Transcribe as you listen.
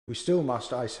who still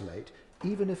must isolate,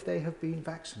 even if they have been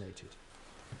vaccinated?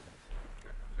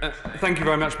 Thank you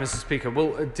very much, Mr. Speaker.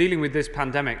 Well, dealing with this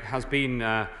pandemic has been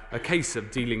a case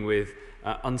of dealing with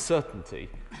uncertainty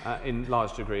in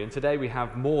large degree. And today we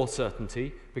have more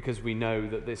certainty because we know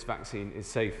that this vaccine is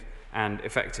safe and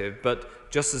effective. But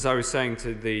just as I was saying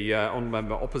to the honourable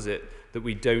member opposite, that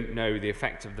we don't know the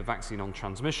effect of the vaccine on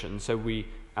transmission, so we,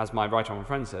 as my right honourable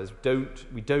friend says,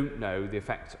 we don't know the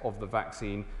effect of the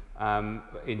vaccine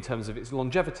in terms of its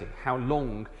longevity, how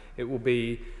long it will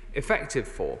be effective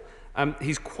for.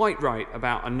 He's quite right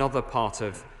about another part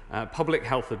of public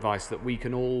health advice that we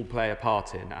can all play a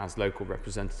part in as local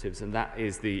representatives, and that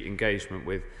is the engagement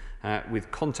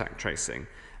with contact tracing.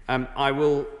 I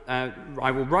will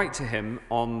write to him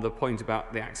on the point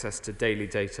about the access to daily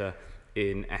data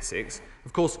in Essex.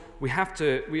 Of course, we have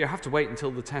to wait until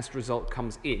the test result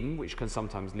comes in, which can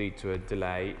sometimes lead to a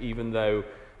delay, even though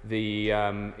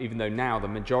now the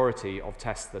majority of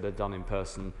tests that are done in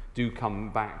person do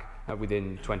come back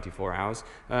within 24 hours.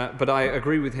 But I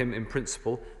agree with him in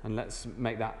principle, and let's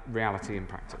make that reality in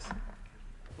practice.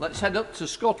 Let's head up to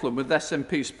Scotland with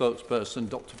SNP spokesperson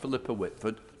Dr. Philippa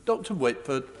Whitford. Dr.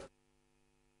 Whitford.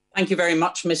 Thank you very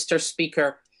much, Mr.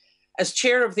 Speaker. As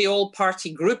chair of the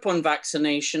all-party group on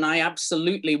vaccination, I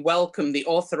absolutely welcome the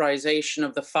authorisation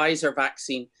of the Pfizer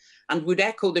vaccine and would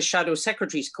echo the Shadow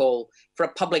Secretary's call for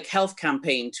a public health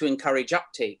campaign to encourage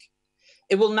uptake.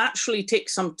 It will naturally take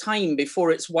some time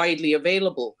before it's widely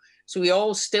available, so we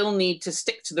all still need to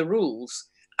stick to the rules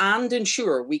and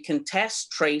ensure we can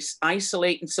test, trace,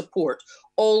 isolate and support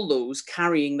all those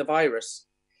carrying the virus.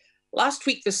 Last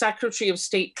week, the Secretary of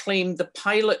State claimed the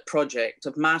pilot project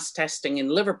of mass testing in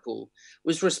Liverpool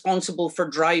was responsible for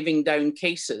driving down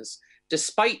cases,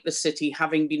 despite the city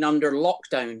having been under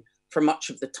lockdown for much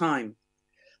of the time.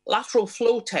 Lateral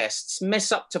flow tests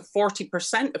miss up to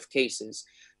 40% of cases,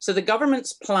 so the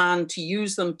government's plan to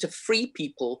use them to free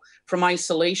people from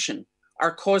isolation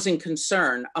are causing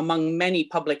concern among many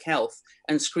public health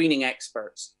and screening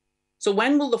experts. So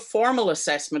when will the formal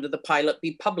assessment of the pilot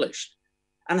be published?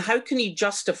 And how can he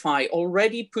justify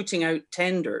already putting out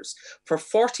tenders for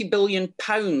 £40 billion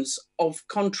of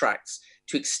contracts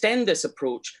to extend this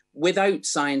approach without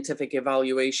scientific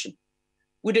evaluation?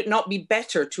 Would it not be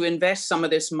better to invest some of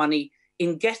this money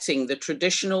in getting the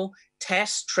traditional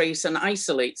test, trace and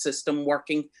isolate system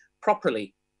working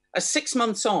properly? As 6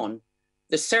 months on,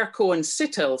 the Serco and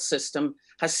Citel system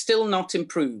has still not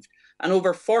improved, and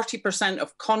over 40%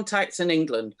 of contacts in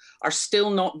England are still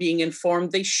not being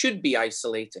informed they should be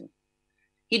isolating.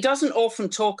 He doesn't often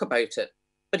talk about it,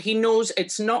 but he knows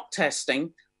it's not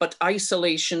testing, but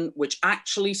isolation which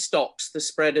actually stops the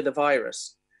spread of the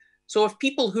virus. So if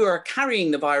people who are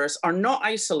carrying the virus are not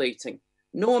isolating,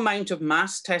 no amount of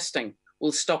mass testing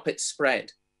will stop its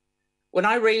spread. When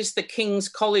I raised the King's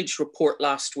College report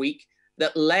last week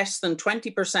that less than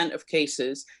 20% of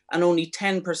cases and only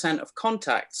 10% of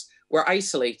contacts were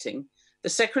isolating, the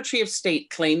Secretary of State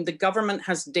claimed the government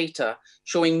has data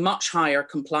showing much higher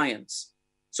compliance.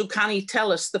 So can he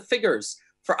tell us the figures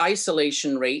for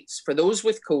isolation rates for those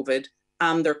with COVID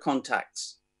and their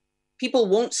contacts? People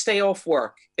won't stay off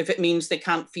work if it means they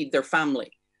can't feed their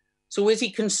family. So is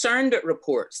he concerned at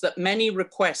reports that many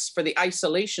requests for the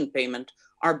isolation payment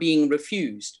are being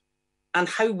refused? And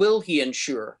how will he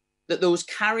ensure that those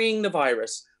carrying the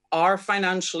virus are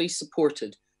financially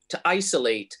supported to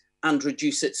isolate and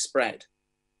reduce its spread?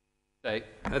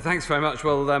 Thanks very much.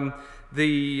 Well,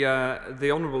 the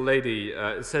honourable lady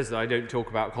says that I don't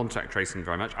talk about contact tracing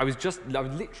very much. I was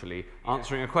literally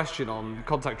answering a question on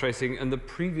contact tracing in the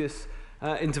previous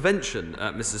intervention,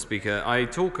 Mr. Speaker. I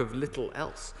talk of little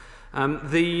else.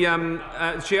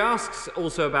 She asks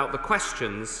also about the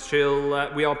questions.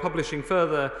 We are publishing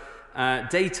further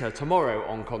data tomorrow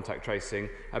on contact tracing,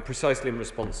 precisely in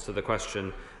response to the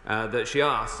question that she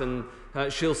asked, and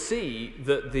she'll see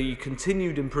that the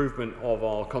continued improvement of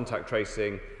our contact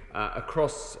tracing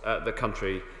across the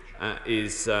country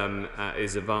is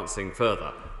advancing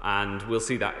further, and we'll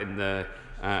see that in the.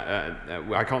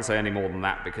 I can't say any more than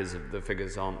that because the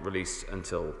figures aren't released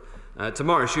until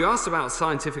tomorrow. She asked about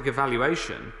scientific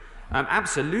evaluation.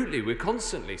 Absolutely, we're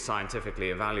constantly scientifically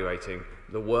evaluating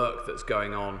the work that's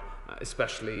going on,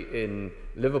 especially in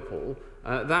Liverpool.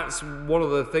 That's one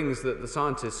of the things that the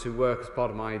scientists who work as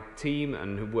part of my team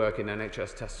and who work in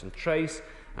NHS Test and Trace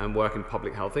and work in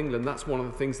Public Health England, that's one of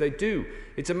the things they do.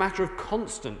 It's a matter of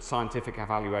constant scientific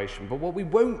evaluation, but what we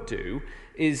won't do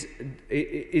is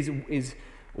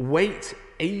wait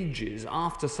ages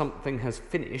after something has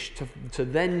finished to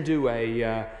then do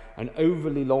an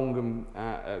overly long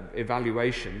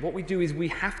evaluation. What we do is we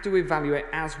have to evaluate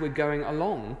as we're going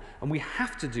along, and we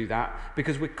have to do that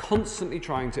because we're constantly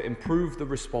trying to improve the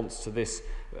response to this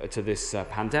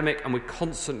pandemic, and we're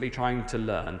constantly trying to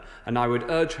learn. And I would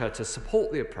urge her to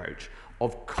support the approach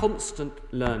of constant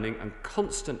learning and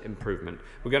constant improvement.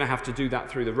 We're going to have to do that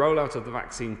through the rollout of the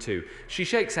vaccine too. She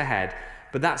shakes her head,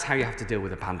 but that's how you have to deal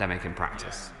with a pandemic in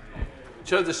practice.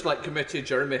 Chair of the Select Committee,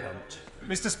 Jeremy Hunt.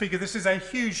 Mr. Speaker, this is a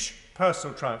huge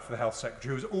personal triumph for the Health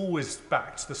Secretary, who has always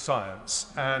backed the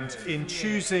science, and in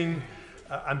choosing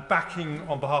and backing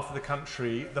on behalf of the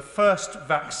country the first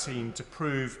vaccine to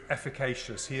prove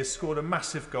efficacious, he has scored a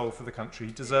massive goal for the country.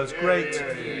 He deserves great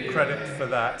credit for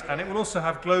that, and it will also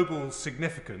have global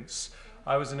significance.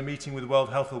 I was in a meeting with the World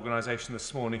Health Organization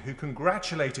this morning, who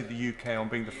congratulated the UK on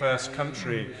being the first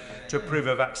country to approve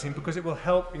a vaccine, because it will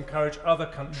help encourage other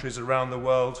countries around the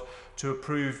world to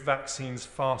approve vaccines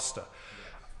faster.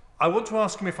 I want to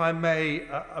ask him, if I may,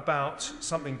 about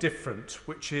something different,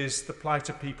 which is the plight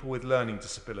of people with learning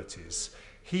disabilities.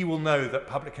 He will know that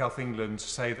Public Health England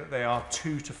say that they are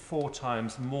 2 to 4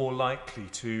 times more likely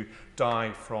to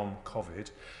die from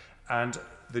COVID. And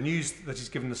the news that he's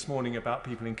given this morning about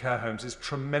people in care homes is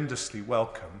tremendously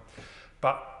welcome.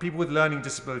 But people with learning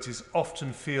disabilities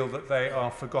often feel that they are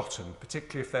forgotten,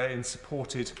 particularly if they're in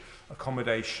supported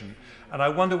accommodation. And I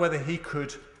wonder whether he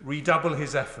could redouble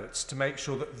his efforts to make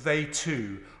sure that they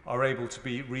too are able to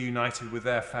be reunited with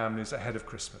their families ahead of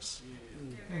Christmas.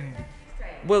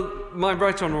 Well, my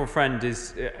right honourable friend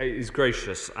is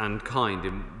gracious and kind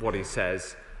in what he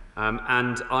says.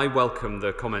 And I welcome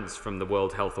the comments from the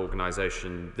World Health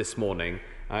Organization this morning,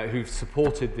 who've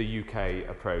supported the UK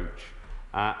approach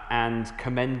and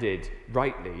commended,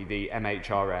 rightly, the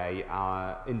MHRA,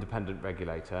 our independent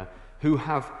regulator, who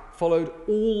have followed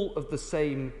all of the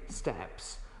same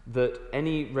steps that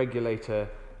any regulator,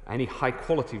 any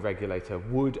high-quality regulator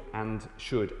would and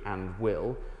should and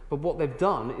will. But what they've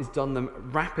done is done them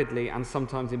rapidly and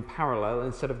sometimes in parallel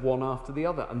instead of one after the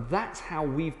other. And that's how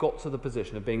we've got to the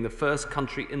position of being the first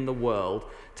country in the world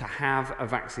to have a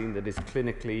vaccine that is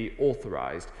clinically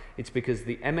authorised. It's because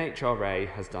the MHRA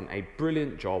has done a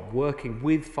brilliant job working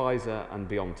with Pfizer and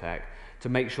BioNTech to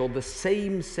make sure the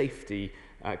same safety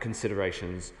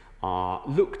considerations are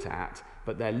looked at,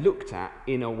 but they're looked at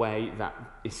in a way that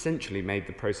essentially made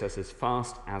the process as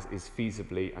fast as is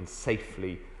feasibly and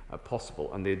safely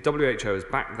possible. And the WHO has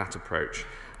backed that approach,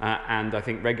 and I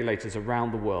think regulators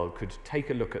around the world could take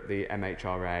a look at the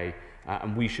MHRA,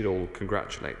 and we should all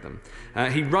congratulate them.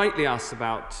 He rightly asks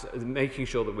about making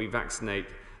sure that we vaccinate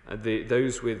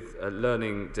those with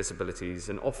learning disabilities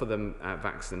and offer them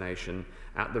vaccination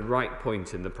at the right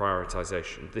point in the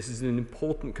prioritisation. This is an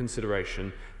important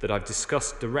consideration that I've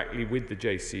discussed directly with the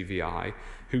JCVI,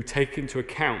 who take into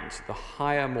account the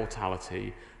higher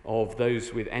mortality of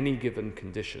those with any given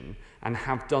condition and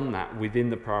have done that within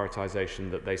the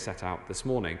prioritisation that they set out this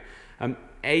morning.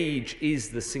 Age is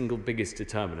the single biggest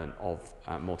determinant of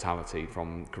mortality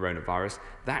from coronavirus.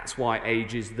 That's why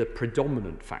age is the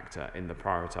predominant factor in the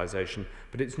prioritisation,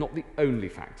 but it's not the only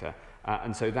factor.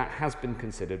 And so that has been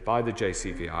considered by the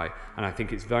JCVI, and I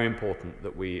think it's very important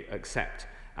that we accept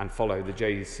and follow the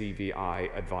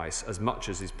JCVI advice as much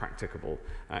as is practicable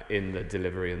in the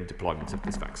delivery and deployment of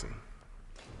this vaccine.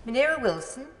 Munira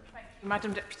Wilson. Thank you,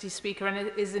 Madam Deputy Speaker, and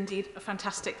it is indeed a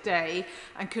fantastic day.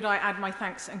 And could I add my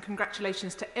thanks and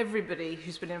congratulations to everybody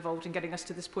who's been involved in getting us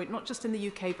to this point, not just in the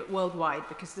UK but worldwide,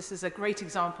 because this is a great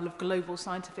example of global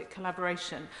scientific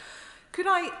collaboration. Could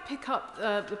I pick up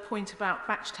the point about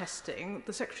batch testing?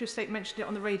 The Secretary of State mentioned it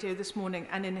on the radio this morning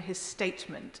and in his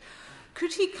statement.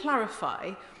 Could he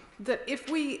clarify that if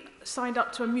we signed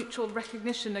up to a mutual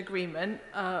recognition agreement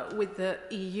with the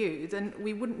EU, then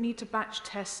we wouldn't need to batch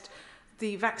test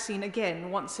the vaccine again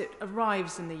once it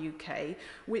arrives in the UK,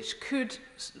 which could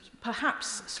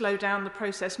perhaps slow down the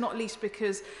process, not least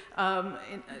because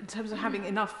in terms of having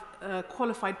enough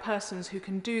qualified persons who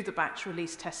can do the batch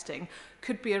release testing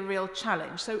could be a real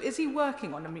challenge. So is he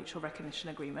working on a mutual recognition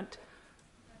agreement?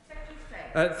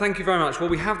 Thank you very much. Well,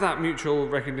 we have that mutual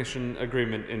recognition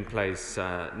agreement in place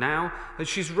now. And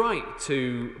she's right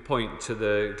to point to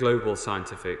the global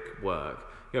scientific work.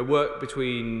 Work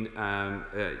between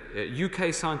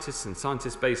UK scientists and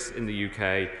scientists based in the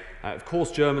UK, of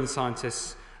course German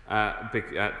scientists at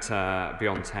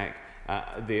BioNTech,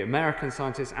 the American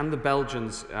scientists and the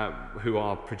Belgians who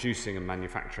are producing and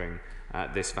manufacturing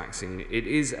this vaccine. It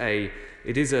is an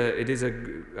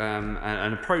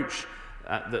approach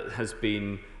that has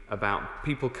been about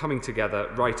people coming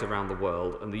together right around the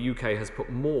world, and the UK has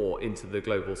put more into the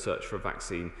global search for a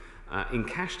vaccine in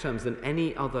cash terms than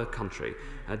any other country.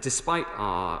 Despite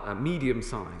our medium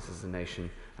size as a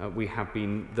nation, we have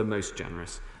been the most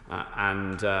generous,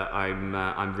 and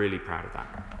I'm really proud of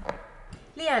that.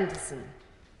 Lee Anderson.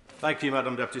 Thank you,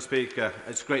 Madam Deputy Speaker.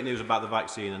 It's great news about the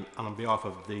vaccine, and on behalf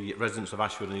of the residents of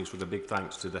Ashfield and Eastwood, a big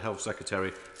thanks to the Health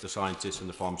Secretary, the scientists and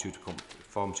the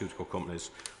pharmaceutical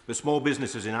companies. The small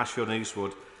businesses in Ashfield and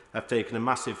Eastwood have taken a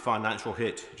massive financial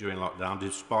hit during lockdown,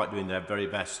 despite doing their very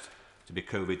best to be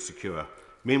COVID secure.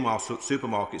 Meanwhile,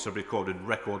 supermarkets have recorded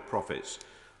record profits.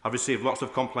 I've received lots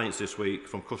of complaints this week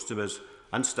from customers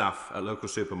and staff at local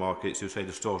supermarkets who say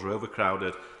the stores are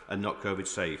overcrowded and not COVID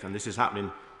safe, and this is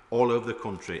happening all over the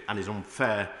country and is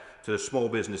unfair to the small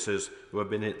businesses who have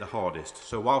been hit the hardest.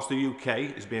 So whilst the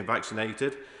UK is being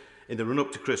vaccinated, in the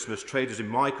run-up to Christmas, traders in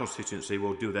my constituency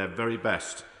will do their very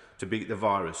best to beat the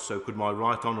virus. So could my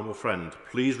right honourable friend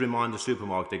please remind the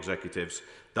supermarket executives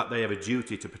that they have a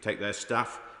duty to protect their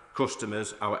staff,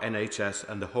 customers, our NHS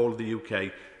and the whole of the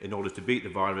UK in order to beat the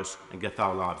virus and get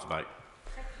our lives back.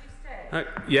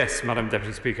 Yes, Madam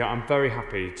Deputy Speaker, I'm very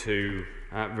happy to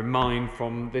remind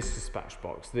from this dispatch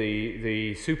box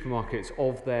the supermarkets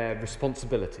of their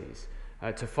responsibilities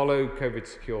to follow COVID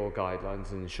secure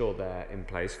guidelines and ensure they're in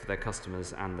place for their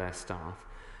customers and their staff.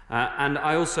 And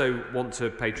I also want to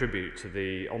pay tribute to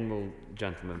the honourable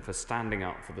gentleman for standing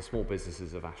up for the small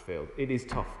businesses of Ashfield. It is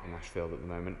tough in Ashfield at the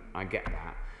moment, I get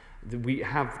that. We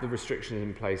have the restrictions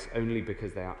in place only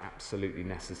because they are absolutely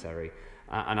necessary.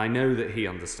 And I know that he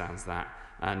understands that,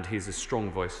 and he's a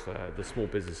strong voice for the small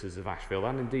businesses of Ashfield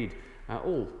and indeed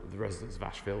all of the residents of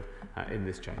Ashfield in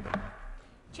this chamber.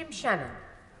 Jim Shannon.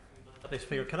 Deputy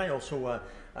Speaker, can I also, what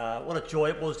a joy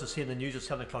it was to see in the news at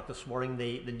 7 o'clock this morning,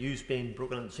 the news being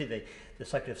broken, and to see the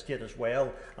Secretary of State as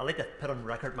well. I'd like to put on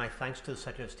record my thanks to the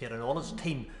Secretary of State and all his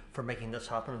team for making this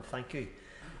happen, and thank you.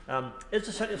 Is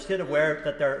the Secretary of State aware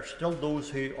that there are still those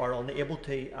who are unable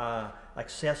to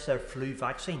access their flu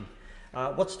vaccine?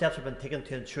 What steps have been taken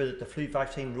to ensure that the flu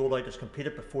vaccine rollout is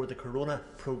completed before the Corona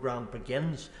programme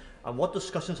begins? And what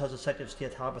discussions has the Secretary of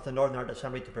State had with the Northern Ireland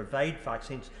Assembly to provide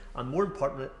vaccines and, more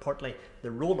importantly, the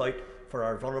rollout for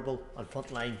our vulnerable and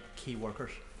frontline key workers?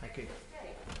 Thank you.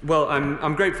 Well,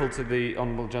 I'm grateful to the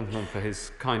honourable gentleman for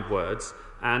his kind words,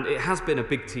 and it has been a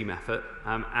big team effort,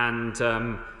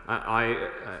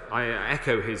 I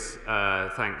echo his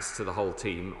thanks to the whole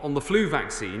team. On the flu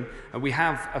vaccine, we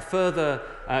have a further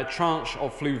tranche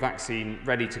of flu vaccine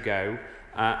ready to go,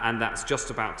 and that's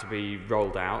just about to be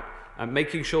rolled out.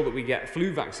 Making sure that we get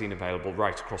flu vaccine available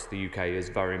right across the UK is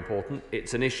very important.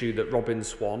 It's an issue that Robin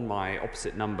Swan, my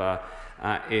opposite number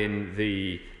in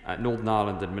the Northern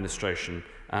Ireland administration,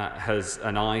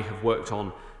 and I have worked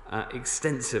on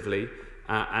extensively.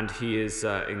 And he is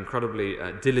incredibly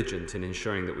diligent in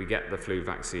ensuring that we get the flu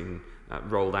vaccine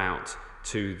rolled out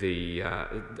to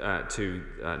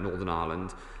Northern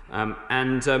Ireland.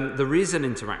 There is an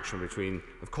interaction between,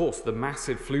 of course, the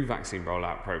massive flu vaccine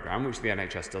rollout programme, which the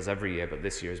NHS does every year, but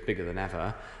this year is bigger than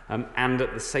ever, and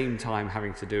at the same time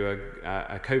having to do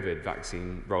a COVID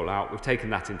vaccine rollout. We've taken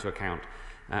that into account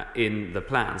in the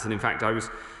plans. And in fact,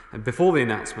 before the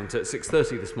announcement at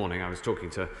 6:30 this morning, I was talking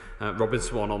to Robin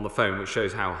Swan on the phone, which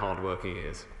shows how hard-working he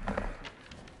is.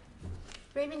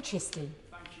 Raymond Chisley.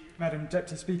 Madam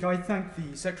Deputy Speaker, I thank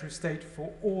the Secretary of State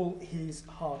for all his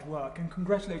hard work and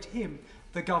congratulate him,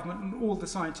 the government and all the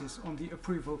scientists on the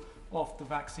approval of the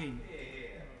vaccine.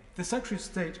 The Secretary of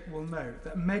State will know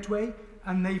that Medway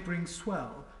and neighbouring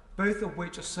Swell, both of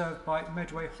which are served by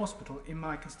Medway Hospital in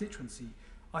my constituency,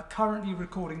 are currently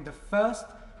recording the first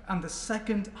and the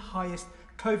second highest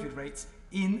COVID rates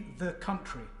in the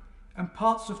country. And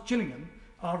parts of Gillingham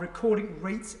are recording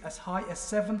rates as high as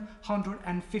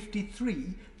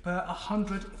 753 per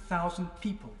 100,000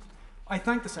 people. I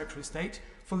thank the Secretary of State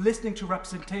for listening to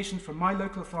representations from my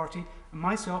local authority and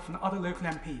myself and other local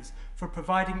MPs for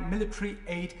providing military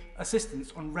aid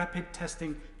assistance on rapid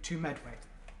testing to Medway.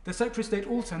 The Secretary of State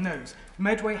also knows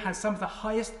Medway has some of the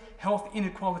highest health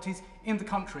inequalities in the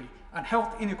country, and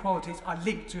health inequalities are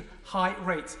linked to high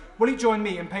rates. Will you join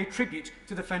me and pay tribute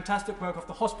to the fantastic work of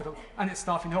the hospital and its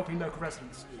staff in helping local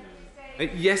residents?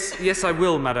 Yes, I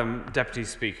will, Madam Deputy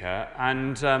Speaker.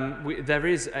 And there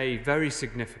is a very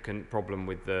significant problem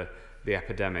with the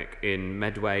epidemic in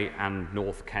Medway and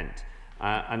North Kent.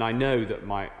 And I know that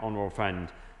my honourable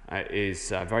friend is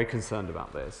very concerned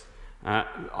about this.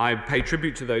 I pay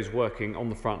tribute to those working on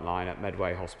the front line at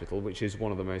Medway Hospital, which is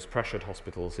one of the most pressured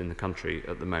hospitals in the country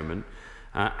at the moment.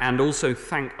 and also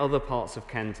thank other parts of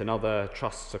Kent and other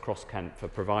trusts across Kent for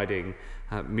providing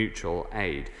mutual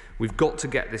aid. We've got to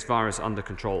get this virus under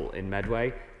control in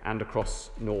Medway and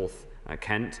across North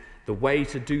Kent. The way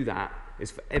to do that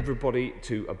is for everybody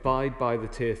to abide by the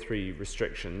Tier 3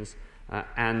 restrictions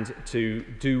and to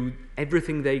do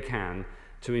everything they can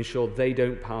to ensure they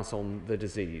don't pass on the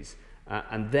disease.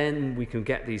 And then we can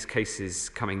get these cases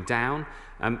coming down.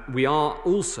 We are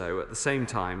also, at the same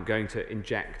time, going to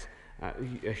inject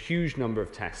a huge number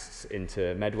of tests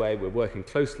into Medway. We're working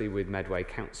closely with Medway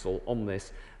Council on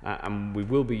this, and we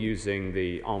will be using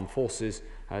the armed forces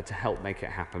to help make it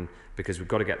happen, because we've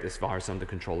got to get this virus under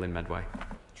control in Medway.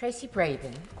 Tracy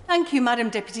Braben. Thank you, Madam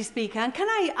Deputy Speaker. And can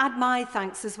I add my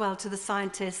thanks as well to the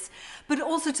scientists, but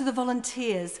also to the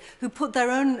volunteers who put their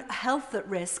own health at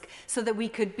risk so that we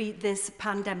could beat this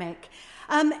pandemic.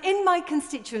 In my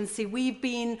constituency, we've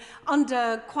been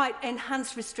under quite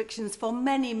enhanced restrictions for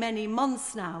many, many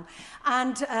months now.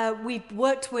 And we've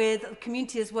worked with, the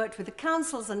community has worked with the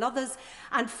councils and others.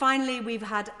 And finally, we've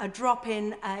had a drop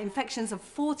in infections of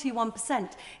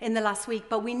 41% in the last week.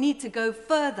 But we need to go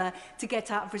further to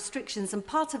get out of restrictions. And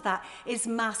part of that is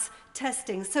mass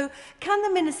testing. So can the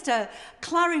Minister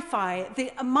clarify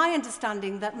my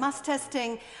understanding that mass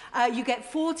testing, you get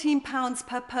 £14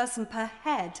 per person per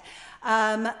head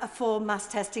for mass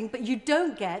testing, but you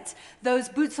don't get those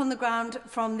boots on the ground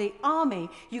from the army.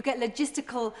 You get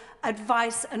logistical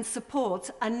advice and support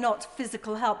and not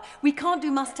physical help. We can't do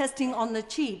mass testing on the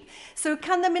cheap. So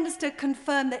can the Minister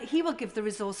confirm that he will give the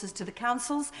resources to the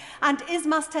councils? And is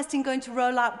mass testing going to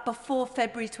roll out before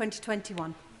February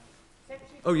 2021?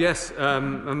 Oh yes,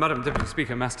 Madam Deputy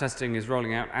Speaker, mass testing is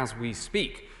rolling out as we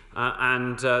speak.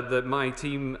 My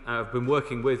team have been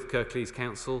working with Kirklees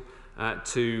Council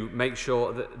to make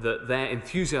sure that their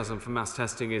enthusiasm for mass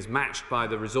testing is matched by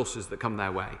the resources that come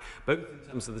their way, both in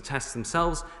terms of the tests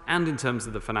themselves and in terms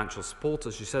of the financial support,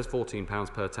 as she says,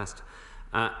 £14 per test,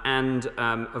 and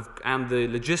the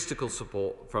logistical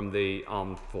support from the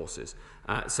armed forces.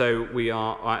 I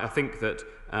think that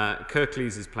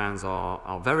Kirklees' plans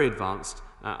are very advanced.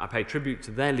 I pay tribute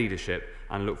to their leadership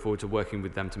and look forward to working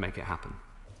with them to make it happen.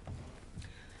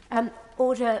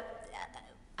 Order.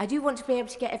 I do want to be able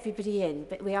to get everybody in,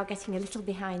 but we are getting a little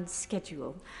behind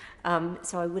schedule.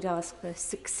 So I would ask for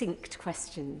succinct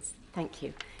questions. Thank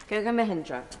you. Goga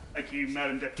Mahindra. Thank you,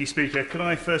 Madam Deputy Speaker. Can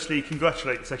I firstly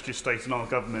congratulate the Secretary of State and our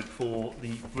government for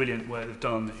the brilliant work they've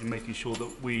done in making sure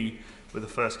that we were the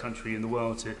first country in the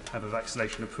world to have a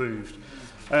vaccination approved.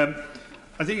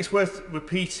 I think it's worth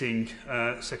repeating,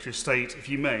 Secretary of State, if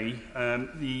you may,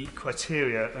 the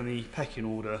criteria and the pecking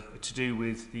order to do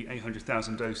with the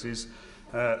 800,000 doses.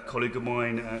 A colleague of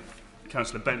mine,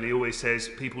 Councillor Bentley, always says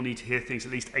people need to hear things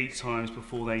at least 8 times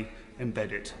before they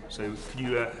embed it. So can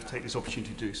you take this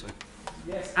opportunity to do so?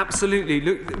 Yes, absolutely.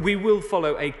 Look, we will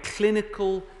follow a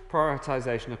clinical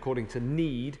prioritisation according to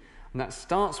need, and that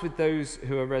starts with those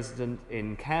who are resident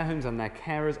in care homes and their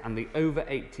carers and the over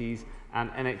 80s and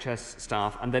NHS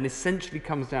staff, and then essentially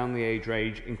comes down the age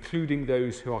range, including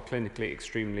those who are clinically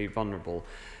extremely vulnerable.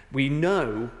 We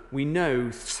know,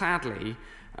 sadly,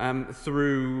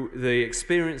 through the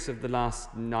experience of the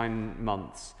last 9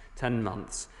 months, 10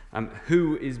 months,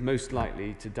 who is most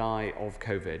likely to die of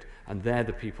COVID, and they're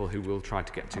the people who we'll try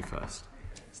to get to first.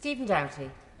 Stephen Doughty.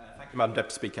 Thank you, Madam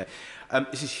Deputy Speaker.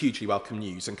 This is hugely welcome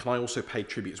news, and can I also pay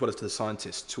tribute, as well as to the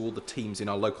scientists, to all the teams in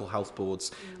our local health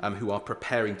boards who are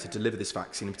preparing to deliver this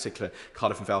vaccine, in particular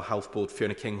Cardiff and Vale Health Board,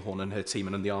 Fiona Kinghorn and her team,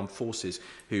 and the armed forces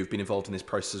who've been involved in this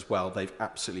process as well. They've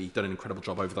absolutely done an incredible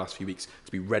job over the last few weeks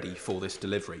to be ready for this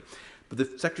delivery. But the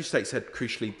Secretary of State said,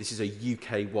 crucially, this is a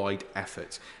UK-wide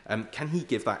effort. Can he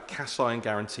give that cast iron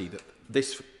guarantee that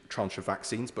this tranche of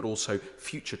vaccines, but also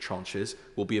future tranches,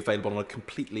 will be available on a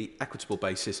completely equitable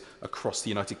basis across the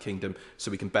United Kingdom, so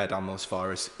we can bear down on this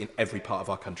virus in every part of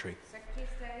our country?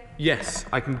 Yes,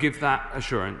 I can give that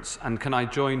assurance. And can I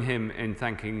join him in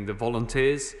thanking the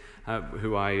volunteers,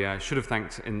 who I should have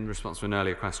thanked in response to an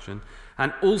earlier question,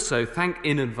 and also thank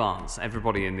in advance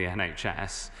everybody in the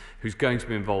NHS who's going to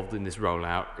be involved in this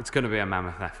rollout. It's going to be a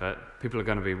mammoth effort. People are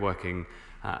going to be working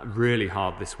really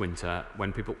hard this winter,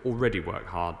 when people already work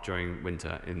hard during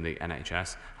winter in the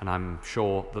NHS, and I'm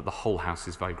sure that the whole House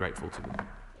is very grateful to them.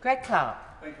 Greg Clark.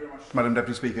 Thank you very much, Madam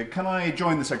Deputy Speaker. Can I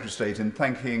join the Secretary of State in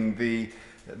thanking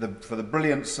for the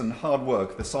brilliance and hard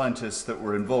work the scientists that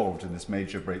were involved in this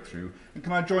major breakthrough, and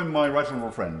can I join my right honourable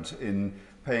friend in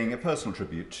paying a personal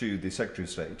tribute to the Secretary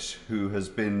of State, who has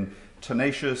been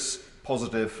tenacious,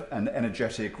 positive and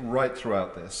energetic right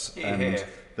throughout this, and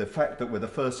the fact that we're the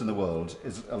first in the world,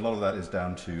 a lot of that is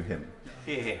down to him.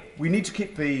 Here. We need to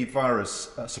keep the virus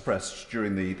suppressed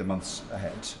during the months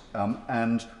ahead.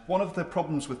 And one of the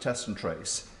problems with test and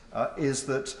trace is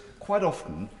that quite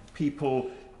often people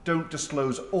don't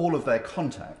disclose all of their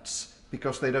contacts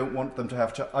because they don't want them to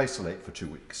have to isolate for 2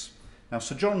 weeks. Now,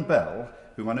 Sir John Bell,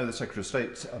 whom I know the Secretary of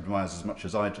State admires as much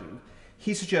as I do,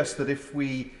 he suggests that if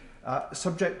we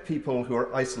subject people who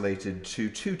are isolated to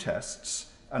 2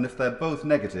 tests, and if they're both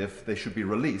negative, they should be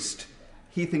released,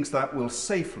 he thinks that will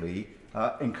safely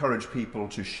encourage people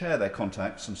to share their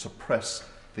contacts and suppress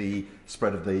the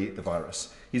spread of the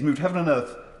virus. He's moved heaven and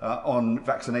earth on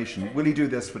vaccination. Will he do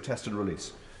this for test and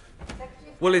release?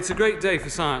 Well, it's a great day for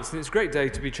science, and it's a great day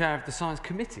to be chair of the Science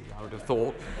Committee, I would have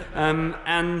thought.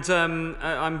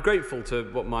 I'm grateful to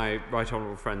what my right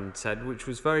honourable friend said, which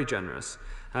was very generous.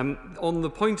 On the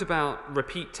point about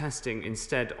repeat testing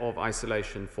instead of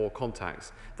isolation for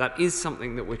contacts, that is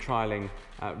something that we're trialling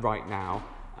right now,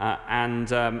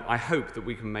 and I hope that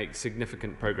we can make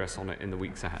significant progress on it in the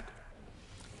weeks ahead.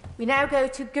 We now go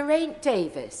to Geraint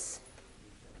Davis.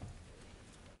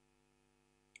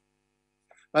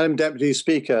 Madam Deputy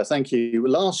Speaker, thank you.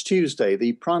 Last Tuesday,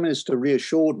 the Prime Minister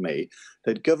reassured me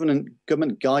that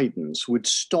government guidance would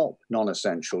stop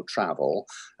non-essential travel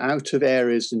out of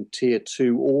areas in Tier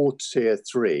 2 or Tier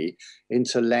 3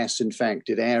 into less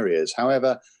infected areas.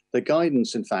 However, the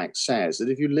guidance, in fact, says that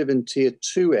if you live in Tier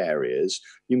 2 areas,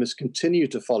 you must continue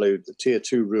to follow the Tier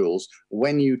 2 rules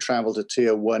when you travel to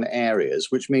Tier 1 areas,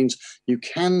 which means you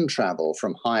can travel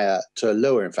from higher to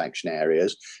lower infection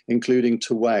areas, including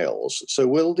to Wales. So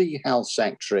will the Health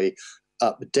Secretary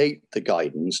update the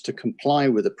guidance to comply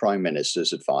with the Prime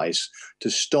Minister's advice to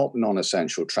stop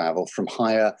non-essential travel from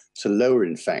higher to lower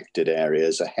infected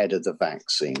areas ahead of the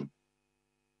vaccine?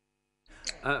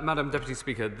 Madam Deputy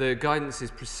Speaker, the guidance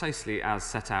is precisely as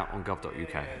set out on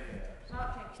gov.uk.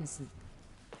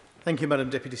 Thank you, Madam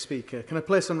Deputy Speaker. Can I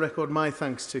place on record my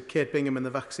thanks to Kate Bingham and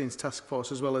the Vaccines Task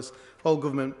Force, as well as all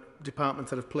government departments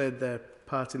that have played their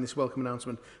part in this welcome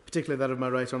announcement, particularly that of my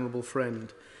right honourable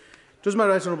friend. Does my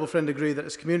right honourable friend agree that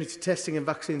as community testing and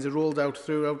vaccines are rolled out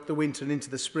throughout the winter and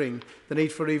into the spring, the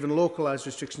need for even localised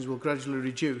restrictions will gradually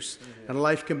reduce and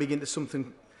life can begin to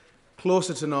something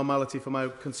closer to normality for my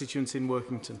constituents in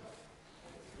Workington?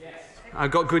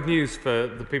 I've got good news for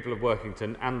the people of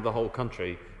Workington and the whole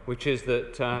country, which is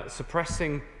that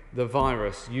suppressing the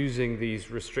virus using these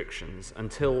restrictions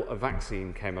until a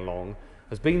vaccine came along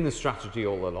has been the strategy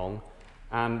all along,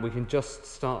 and we can just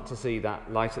start to see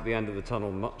that light at the end of the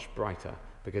tunnel much brighter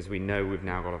because we know we've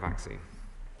now got a vaccine.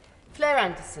 Claire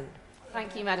Anderson.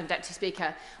 Thank you, Madam Deputy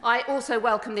Speaker. I also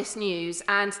welcome this news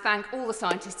and thank all the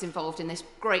scientists involved in this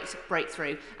great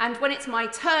breakthrough. And when it's my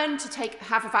turn to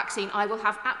have a vaccine, I will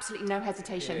have absolutely no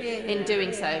hesitation in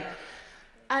doing so.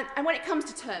 And when it comes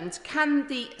to terms, can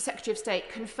the Secretary of State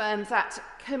confirm that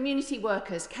community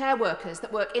workers, care workers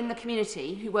that work in the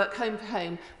community, who work home to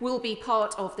home, will be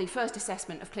part of the first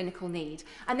assessment of clinical need?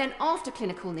 And then after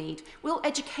clinical need, will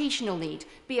educational need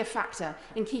be a factor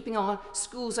in keeping our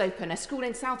schools open? A school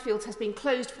in Southfields has been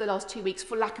closed for the last 2 weeks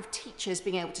for lack of teachers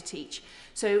being able to teach.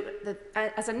 So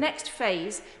as a next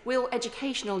phase, will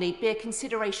educational need be a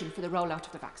consideration for the rollout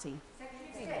of the vaccine?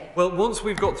 Well, once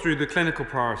we've got through the clinical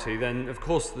priority, then of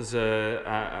course there's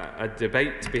a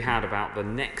debate to be had about the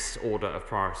next order of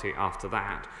priority after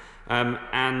that.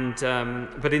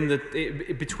 But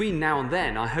between now and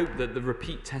then, I hope that the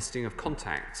repeat testing of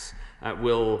contacts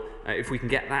will, if we can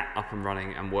get that up and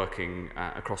running and working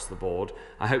across the board,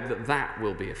 I hope that that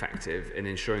will be effective in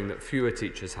ensuring that fewer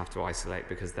teachers have to isolate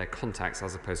because they're contacts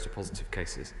as opposed to positive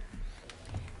cases.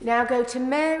 Now go to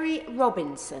Mary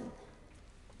Robinson.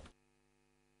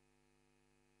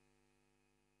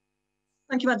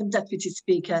 Thank you, Madam Deputy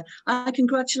Speaker. I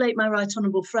congratulate my right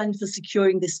honourable friend for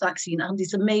securing this vaccine and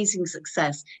his amazing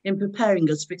success in preparing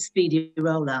us for its speedy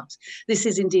rollout. This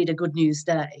is indeed a good news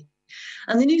day.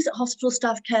 And the news that hospital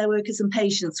staff, care workers and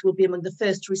patients will be among the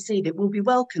first to receive it will be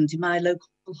welcomed in my local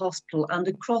hospital and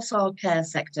across our care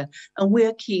sector, and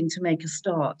we're keen to make a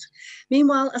start.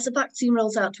 Meanwhile, as the vaccine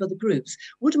rolls out to other groups,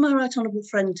 would my right honourable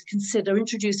friend consider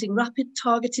introducing rapid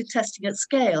targeted testing at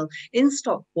scale in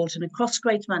Stockport and across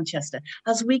Greater Manchester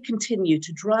as we continue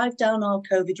to drive down our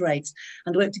COVID rates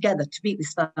and work together to beat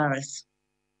this virus?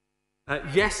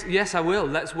 Yes, I will.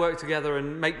 Let's work together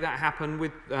and make that happen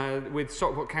with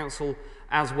Stockport Council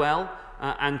as well,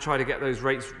 and try to get those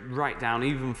rates right down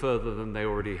even further than they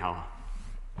already are.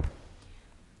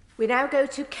 We now go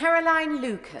to Caroline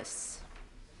Lucas.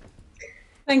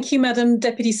 Thank you, Madam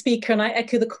Deputy Speaker, and I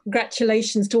echo the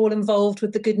congratulations to all involved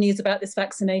with the good news about this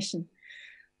vaccination.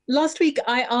 Last week,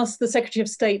 I asked the Secretary of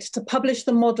State to publish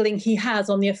the modelling he has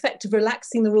on the effect of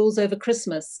relaxing the rules over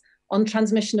Christmas on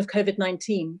transmission of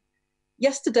COVID-19.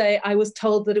 Yesterday, I was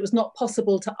told that it was not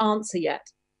possible to answer yet.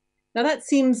 Now, that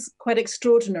seems quite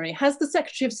extraordinary. Has the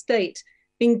Secretary of State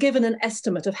been given an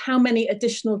estimate of how many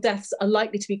additional deaths are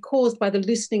likely to be caused by the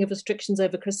loosening of restrictions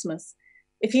over Christmas?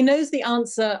 If he knows the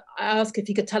answer, I ask if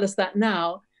he could tell us that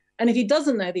now. And if he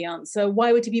doesn't know the answer,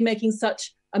 why would he be making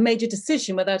such a major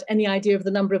decision without any idea of the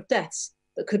number of deaths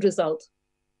that could result?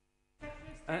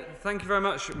 Thank you very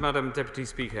much, Madam Deputy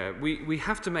Speaker. We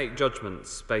have to make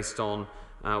judgments based on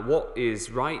what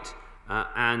is right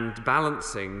and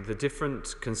balancing the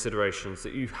different considerations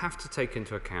that you have to take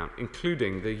into account,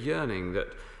 including the yearning that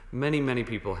many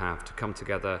people have to come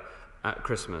together at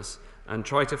Christmas and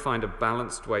try to find a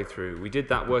balanced way through. We did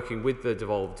that working with the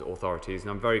devolved authorities,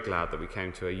 and I'm very glad that we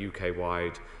came to a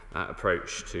UK-wide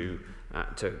approach to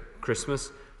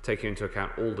Christmas, taking into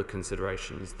account all the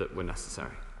considerations that were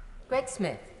necessary. Greg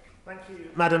Smith. Thank you,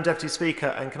 Madam Deputy Speaker,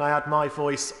 and can I add my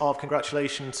voice of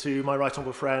congratulation to my right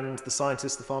honourable friend, the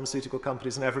scientists, the pharmaceutical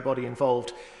companies and everybody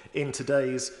involved in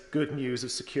today's good news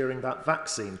of securing that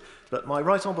vaccine. But my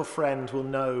right honourable friend will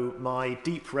know my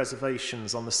deep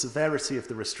reservations on the severity of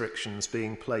the restrictions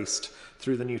being placed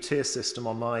through the new tier system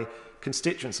on my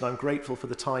constituents, and I'm grateful for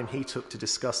the time he took to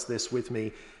discuss this with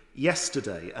me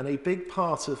yesterday. And a big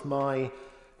part of my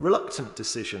reluctant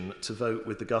decision to vote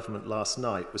with the government last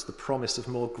night was the promise of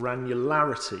more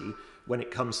granularity when it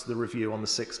comes to the review on the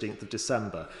 16th of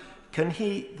December. Can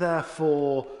he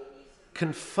therefore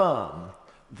confirm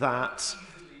that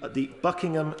the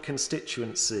Buckingham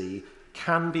constituency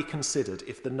can be considered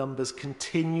if the numbers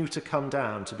continue to come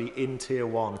down to be in Tier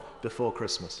 1 before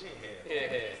Christmas?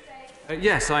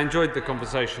 Yes, I enjoyed the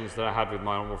conversations that I had with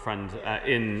my honourable friend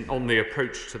on the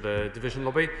approach to the division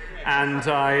lobby, and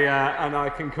I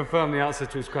can confirm the answer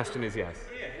to his question is yes.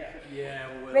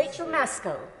 Rachel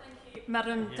Maskell.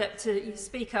 Madam Deputy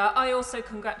Speaker, I also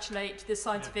congratulate the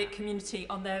scientific community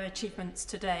on their achievements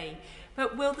today.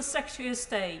 But will the Secretary of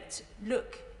State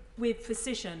look with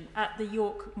precision at the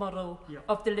York model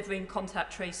of delivering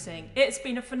contact tracing? It's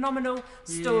been a phenomenal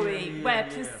story where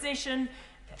precision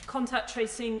contact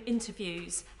tracing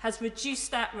interviews has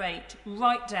reduced that rate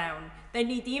right down. They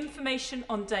need the information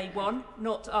on day one,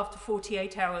 not after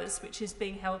 48 hours, which is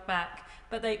being held back,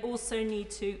 but they also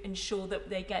need to ensure that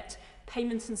they get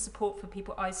payments and support for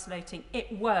people isolating.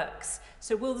 It works.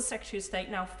 So will the Secretary of State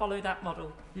now follow that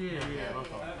model?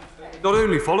 Not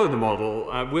only follow the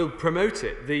model, we'll promote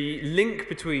it. The link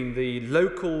between the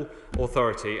local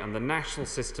authority and the national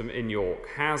system in York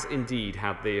has indeed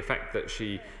had the effect that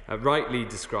she rightly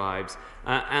describes,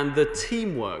 and the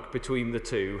teamwork between the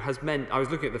two has meant, I was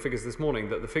looking at the figures this morning,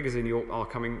 that the figures in York are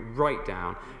coming right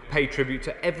down, pay tribute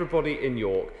to everybody in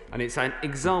York, and it's an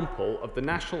example of the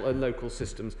national and local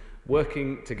systems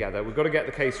working together. We've got to get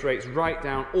the case rates right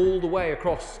down all the way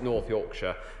across North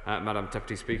Yorkshire, Madam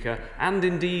Deputy Speaker, and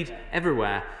indeed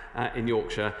everywhere in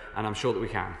Yorkshire, and I'm sure that we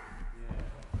can.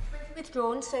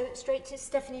 Withdrawn, so straight to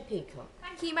Stephanie Peacock.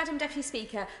 Thank you, Madam Deputy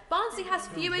Speaker. Barnsley has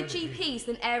fewer GPs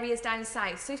than areas down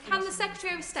south, so can the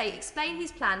Secretary of State explain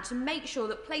his plan to make sure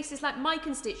that places like my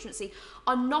constituency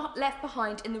are not left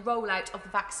behind in the rollout of the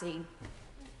vaccine?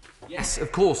 Yes,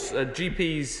 of course.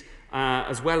 GPs,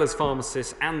 as well as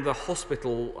pharmacists and the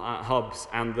hospital hubs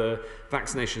and the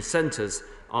vaccination centres,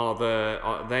 are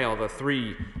the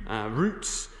three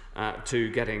routes to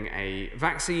getting a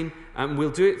vaccine, and we'll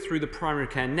do it through the primary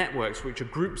care networks, which are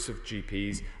groups of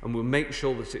GPs, and we'll make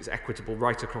sure that it's equitable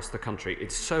right across the country.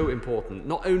 It's so important,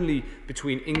 not only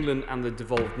between England and the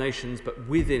devolved nations, but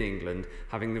within England,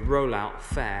 having the rollout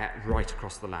fair right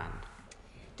across the land.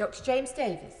 Dr. James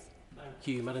Davis. Thank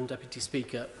you, Madam Deputy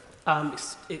Speaker.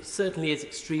 It certainly is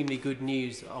extremely good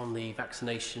news on the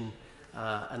vaccination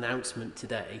announcement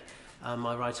today.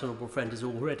 My right honourable friend has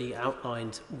already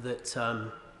outlined that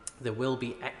there will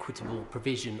be equitable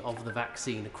provision of the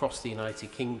vaccine across the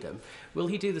United Kingdom. Will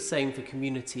he do the same for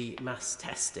community mass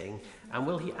testing? And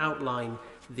will he outline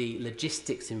the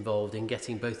logistics involved in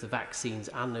getting both the vaccines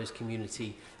and those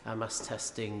community mass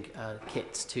testing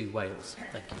kits to Wales?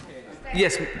 Thank you.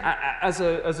 Yes, as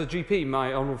a GP,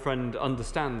 my honourable friend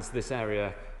understands this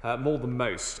area more than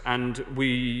most, and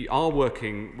we are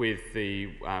working with the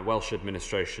Welsh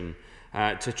administration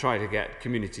to try to get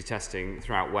community testing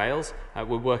throughout Wales.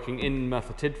 We're working in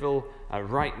Merthyr Tydfil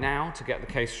right now to get the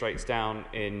case rates down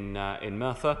in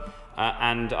Merthyr,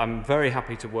 and I'm very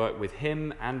happy to work with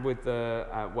him and with the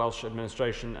Welsh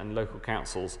administration and local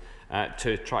councils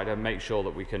to try to make sure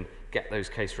that we can get those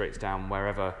case rates down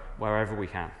wherever we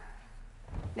can.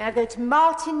 Now go to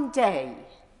Martin Day.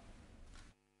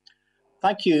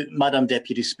 Thank you, Madam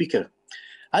Deputy Speaker.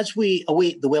 As we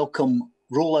await the welcome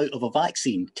rollout of a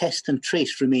vaccine, test and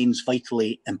trace remains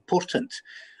vitally important.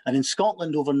 And in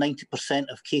Scotland, over 90%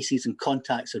 of cases and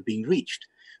contacts are being reached,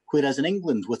 whereas in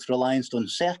England, with reliance on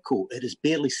Serco, it has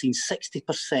barely seen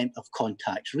 60% of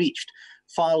contacts reached,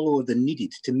 far lower than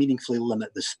needed to meaningfully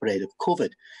limit the spread of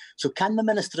COVID. So can the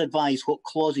Minister advise what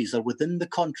clauses are within the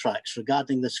contracts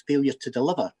regarding this failure to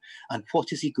deliver, and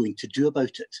what is he going to do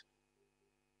about it?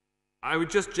 I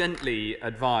would just gently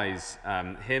advise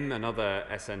him and other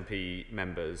SNP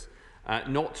members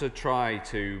not to try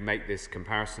to make this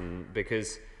comparison,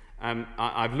 because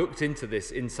I've looked into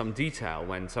this in some detail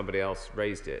when somebody else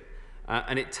raised it,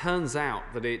 and it turns out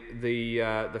that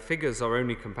the figures are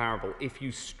only comparable if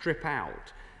you strip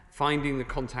out finding the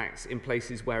contacts in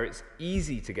places where it's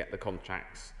easy to get the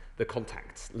contacts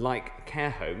like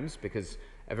care homes, because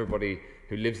everybody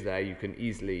who lives there you can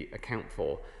easily account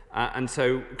for. And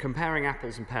so comparing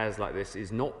apples and pears like this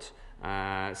is not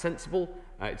sensible,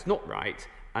 it's not right,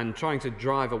 and trying to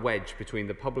drive a wedge between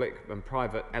the public and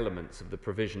private elements of the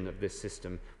provision of this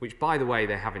system, which, by the way,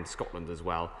 they have in Scotland as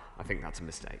well, I think that's a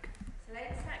mistake.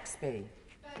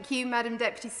 Thank you, Madam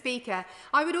Deputy Speaker.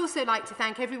 I would also like to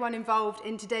thank everyone involved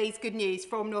in today's good news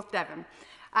from North Devon.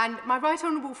 And my right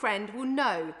honourable friend will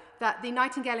know that the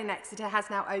Nightingale in Exeter has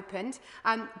now opened,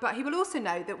 but he will also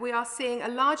know that we are seeing a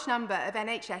large number of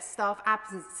NHS staff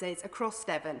absences across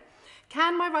Devon.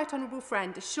 Can my right honourable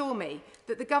friend assure me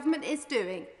that the government is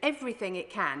doing everything it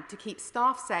can to keep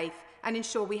staff safe and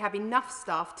ensure we have enough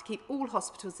staff to keep all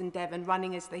hospitals in Devon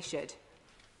running as they should?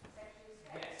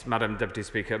 Madam Deputy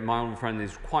Speaker, my honourable friend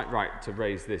is quite right to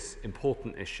raise this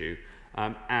important issue.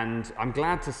 And I'm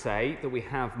glad to say that we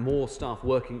have more staff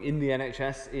working in the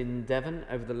NHS in Devon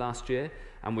over the last year,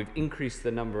 and we've increased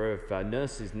the number of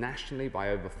nurses nationally by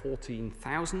over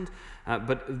 14,000,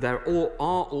 but there are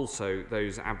also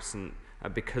those absent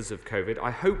because of COVID.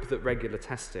 I hope that regular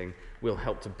testing will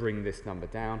help to bring this number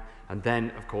down, and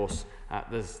then, of course,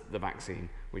 there's the vaccine,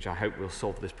 which I hope will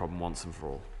solve this problem once and for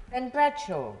all. Ben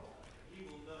Bradshaw.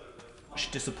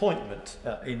 Much disappointment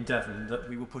in Devon that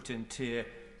we were put in Tier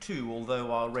 2,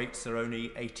 although our rates are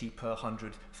only 80 per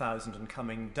 100,000 and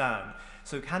coming down.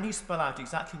 So can you spell out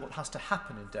exactly what has to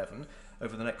happen in Devon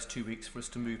over the next 2 weeks for us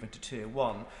to move into Tier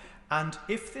 1? And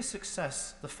if this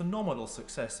success, the phenomenal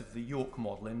success of the York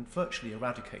model in virtually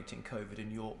eradicating COVID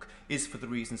in York, is for the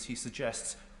reasons he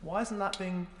suggests, why isn't that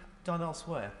being done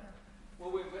elsewhere?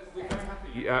 Well,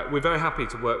 we're very happy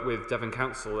to work with Devon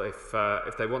Council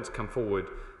if they want to come forward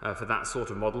for that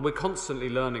sort of model. We're constantly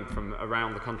learning from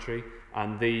around the country,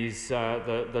 and these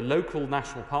the local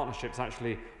national partnerships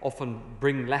actually often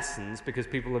bring lessons because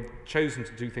people have chosen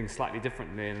to do things slightly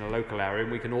differently in a local area,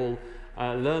 and we can all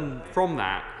learn from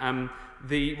that.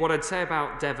 What I'd say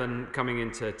about Devon coming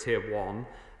into Tier 1,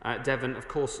 Devon, of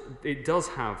course, it does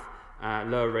have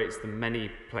lower rates than many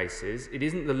places. It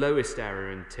isn't the lowest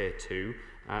area in Tier 2.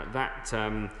 That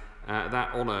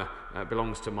honour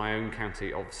belongs to my own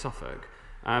county of Suffolk.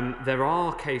 There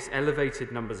are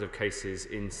elevated numbers of cases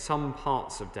in some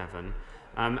parts of Devon,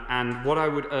 and what I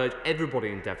would urge everybody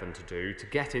in Devon to do to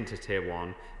get into Tier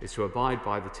 1 is to abide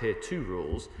by the Tier 2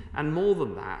 rules, and more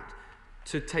than that,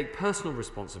 to take personal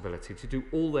responsibility to do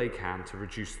all they can to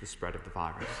reduce the spread of the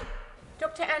virus.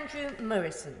 Dr. Andrew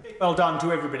Morrison. Well done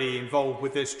to everybody involved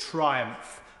with this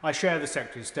triumph. I share the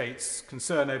Secretary of State's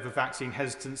concern over vaccine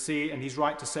hesitancy, and he's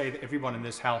right to say that everyone in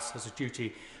this House has a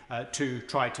duty to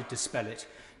try to dispel it.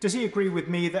 Does he agree with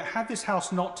me that had this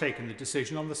House not taken the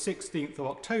decision on the 16th of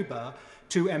October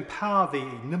to empower the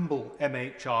nimble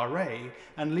MHRA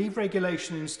and leave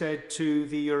regulation instead to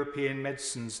the European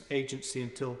Medicines Agency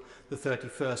until the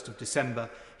 31st of December,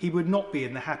 he would not be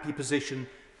in the happy position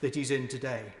that he's in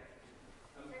today?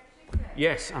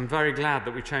 Yes, I'm very glad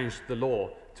that we changed the law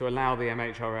to allow the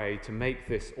MHRA to make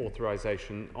this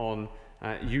authorisation on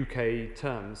UK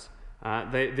terms.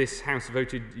 This House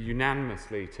voted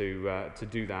unanimously to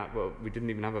do that. Well, we didn't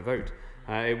even have a vote.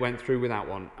 It went through without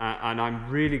one. And I'm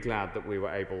really glad that we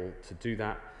were able to do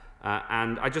that.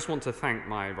 And I just want to thank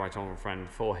my right honourable friend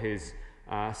for his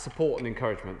support and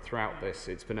encouragement throughout this.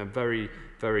 It's been a very,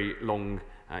 very long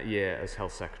year as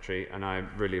Health Secretary, and I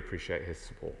really appreciate his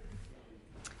support.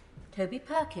 Toby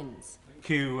Perkins. Thank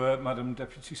you, Madam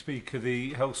Deputy Speaker.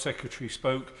 The Health Secretary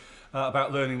spoke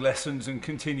about learning lessons and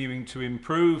continuing to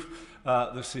improve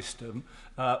the system.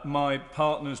 My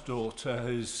partner's daughter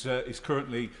is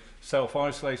currently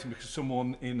self-isolating because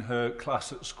someone in her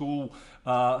class at school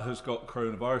has got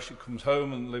coronavirus. She comes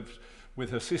home and lives with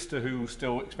her sister who was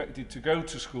still expected to go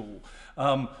to school.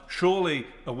 Surely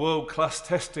a world-class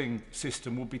testing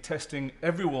system would be testing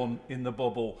everyone in the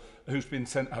bubble who's been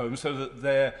sent home so that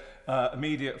their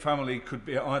immediate family could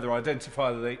be either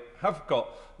identify that they have got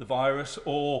the virus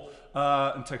or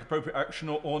and take appropriate action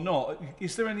or not.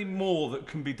 Is there any more that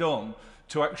can be done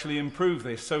to actually improve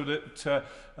this so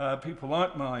that people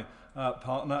like my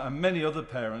partner and many other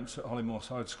parents at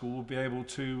Hollymoorside School will be able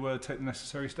to take the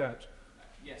necessary steps?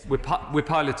 Yes. We're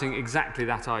piloting exactly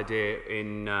that idea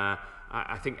in,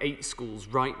 I think, 8 schools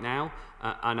right now,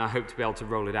 and I hope to be able to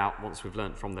roll it out once we've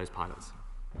learnt from those pilots.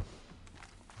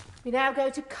 We now go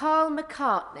to Carl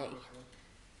McCartney.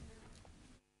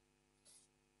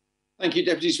 Thank you,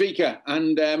 Deputy Speaker.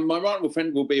 And my right honourable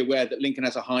friend will be aware that Lincoln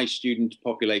has a high student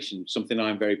population, something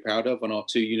I'm very proud of, and our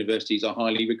 2 universities are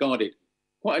highly regarded.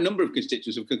 Quite a number of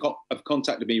constituents have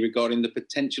contacted me regarding the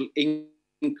potential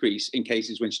increase in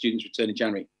cases when students return in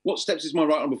January. What steps is my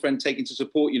right honourable friend taking to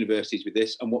support universities with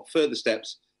this, and what further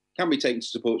steps can be taken to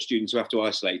support students who have to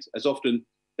isolate, as often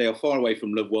they are far away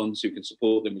from loved ones who can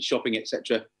support them with shopping,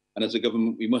 etc. And as a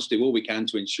government, we must do all we can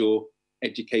to ensure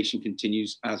education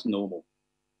continues as normal.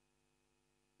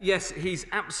 Yes, he's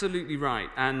absolutely right.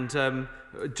 And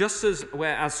just as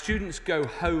students go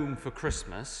home for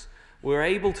Christmas, we're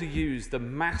able to use the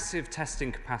massive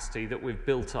testing capacity that we've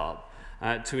built up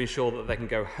to ensure that they can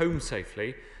go home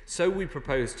safely. So we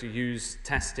propose to use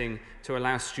testing to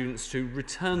allow students to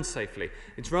return safely.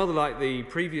 It's rather like the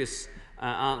previous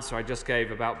answer I just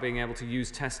gave about being able to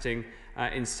use testing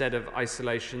instead of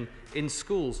isolation in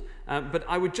schools. But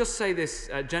I would just say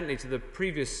this gently to the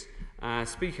previous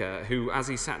speaker who, as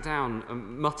he sat down,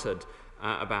 muttered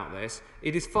about this.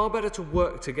 It is far better to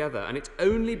work together, and it's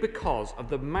only because of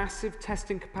the massive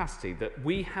testing capacity that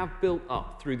we have built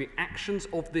up through the actions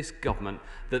of this government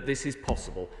that this is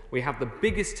possible. We have the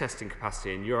biggest testing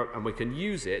capacity in Europe, and we can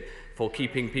use it for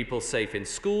keeping people safe in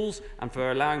schools and for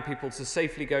allowing people to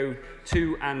safely go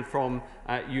to and from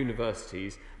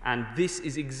universities. And this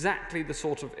is exactly the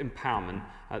sort of empowerment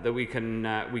that we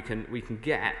can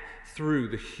get through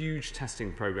the huge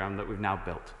testing programme that we've now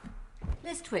built.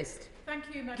 Liz Twist.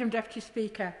 Thank you, Madam Deputy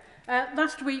Speaker.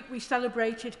 Last week we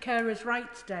celebrated Carers'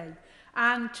 Rights Day,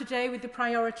 and today, with the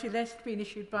priority list being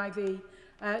issued by the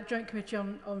Joint Committee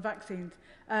on Vaccines,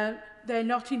 they're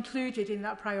not included in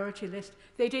that priority list.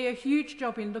 They do a huge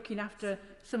job in looking after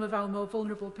some of our more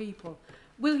vulnerable people.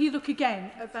 Will you look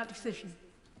again at that decision?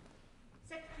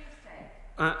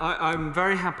 I'm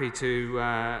very happy to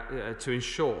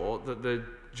ensure that the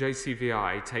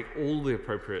JCVI take all the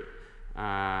appropriate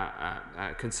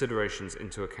considerations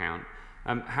into account.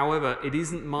 However, it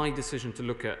isn't my decision to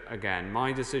look at again.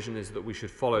 My decision is that we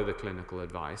should follow the clinical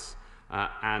advice,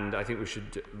 and I think we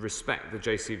should respect the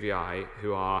JCVI,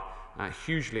 who are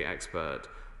hugely expert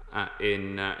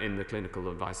in the clinical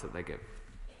advice that they give.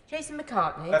 Jason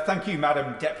McCartney. Thank you,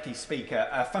 Madam Deputy Speaker.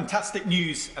 Fantastic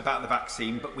news about the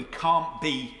vaccine, but we can't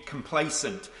be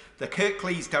complacent. The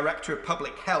Kirklees Director of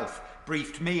Public Health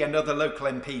briefed me and other local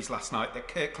MPs last night that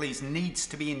Kirklees needs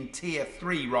to be in Tier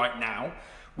 3 right now.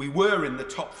 We were in the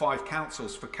top 5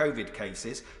 councils for COVID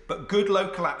cases, but good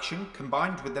local action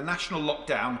combined with the national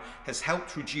lockdown has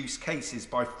helped reduce cases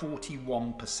by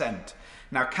 41%.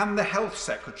 Now, can the Health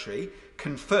Secretary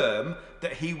confirm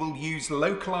that he will use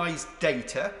localised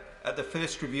data at the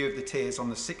first review of the tiers on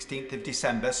the 16th of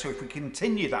December, so if we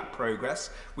continue that progress,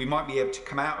 we might be able to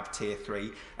come out of Tier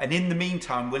 3. And in the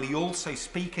meantime, will he also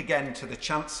speak again to the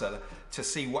Chancellor to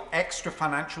see what extra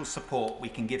financial support we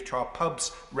can give to our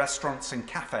pubs, restaurants and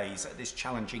cafes at this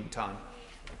challenging time?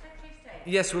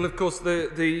 Yes, well, of course,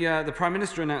 the Prime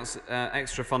Minister announced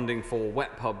extra funding for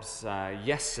wet pubs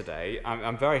yesterday.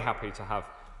 I'm very happy to have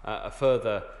a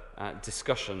further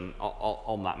discussion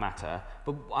on that matter,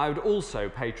 but I would also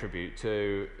pay tribute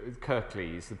to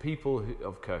Kirklees, the people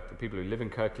the people who live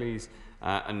in Kirklees,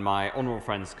 and my honourable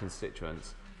friends'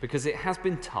 constituents, because it has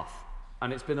been tough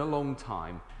and it's been a long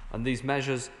time, and these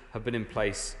measures have been in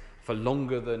place for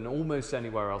longer than almost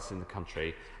anywhere else in the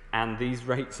country, and these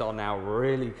rates are now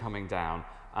really coming down,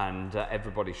 and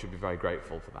everybody should be very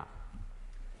grateful for that.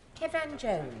 Kevin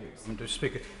Jones. Mr.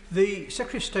 Speaker, the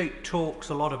Secretary of State talks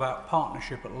a lot about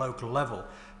partnership at local level,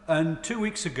 and 2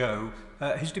 weeks ago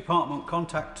his department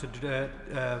contacted the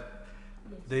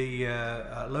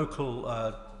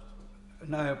local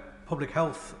public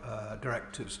health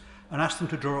directors and asked them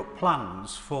to draw up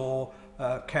plans for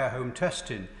care home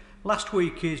testing. Last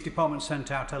week his department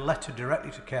sent out a letter directly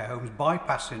to care homes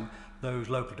bypassing those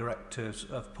local directors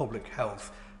of public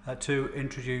health to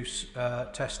introduce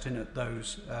testing at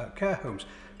those care homes.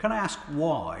 Can I ask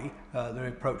why their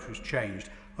approach was changed?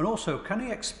 And also, can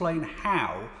he explain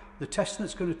how the testing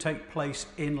that's going to take place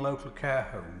in local care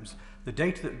homes, the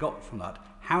data that got from that,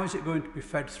 how is it going to be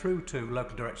fed through to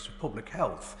local directors of public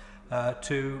health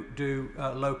to do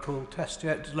local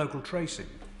tracing?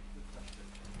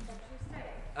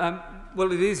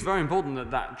 Well, it is very important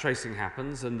that that tracing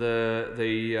happens, and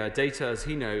the data, as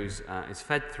he knows, is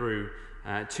fed through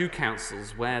to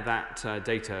councils where that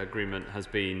data agreement has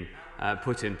been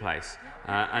put in place.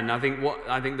 And I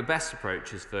think the best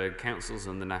approach is for councils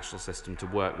and the national system to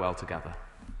work well together.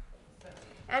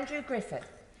 Andrew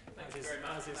Griffith. Thank you very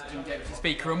much, Deputy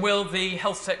Speaker. And will the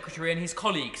Health Secretary and his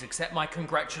colleagues accept my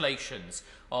congratulations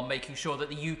on making sure that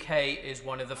the UK is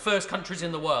one of the first countries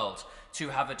in the world to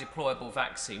have a deployable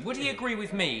vaccine? Would he agree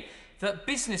with me that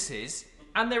businesses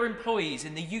and their employees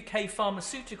in the UK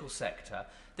pharmaceutical sector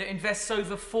that invests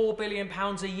over £4 billion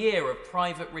a year of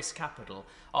private risk capital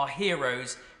are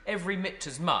heroes every bit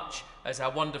as much as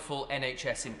our wonderful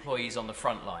NHS employees on the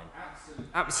front line?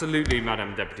 Absolutely,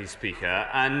 Madam Deputy Speaker.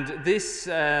 And this,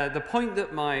 the point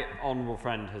that my honourable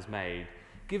friend has made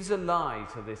gives a lie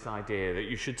to this idea that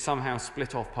you should somehow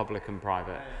split off public and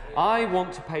private. I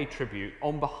want to pay tribute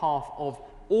on behalf of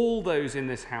all those in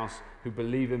this House who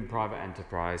believe in private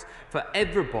enterprise, for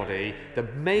everybody, the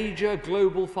major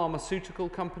global pharmaceutical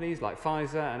companies like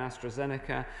Pfizer and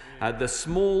AstraZeneca, the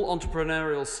small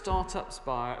entrepreneurial startups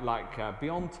like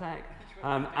BioNTech,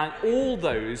 and all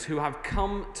those who have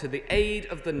come to the aid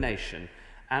of the nation.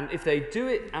 And if they do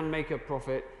it and make a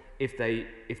profit, if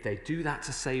they do that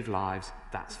to save lives,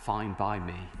 that's fine by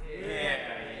me.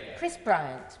 Chris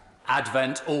Bryant.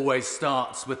 Advent always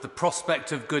starts with the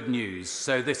prospect of good news,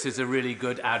 so this is a really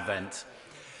good Advent,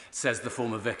 says the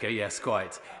former vicar. Yes,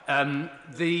 quite. Can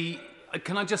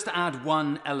I just add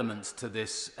one element to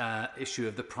this issue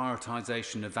of the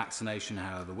prioritisation of vaccination,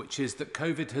 however, which is that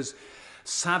COVID has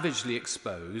savagely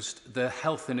exposed the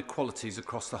health inequalities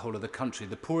across the whole of the country.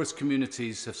 The poorest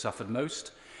communities have suffered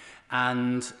most,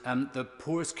 and the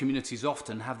poorest communities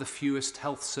often have the fewest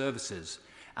health services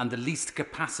and the least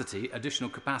additional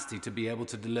capacity to be able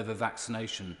to deliver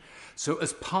vaccination. So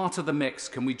as part of the mix,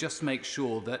 can we just make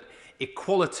sure that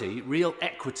equality, real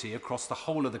equity across the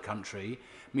whole of the country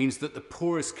means that the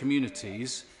poorest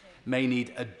communities may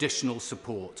need additional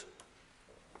support?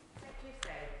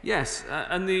 Yes,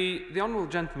 and the honourable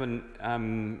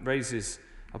gentleman raises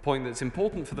a point that's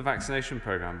important for the vaccination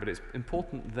programme, but it's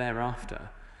important thereafter.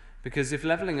 Because if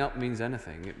levelling up means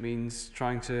anything, it means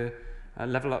trying to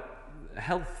level up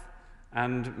health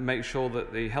and make sure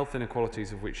that the health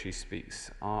inequalities of which he speaks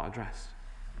are addressed.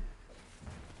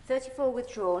 34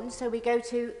 withdrawn, so we go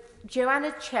to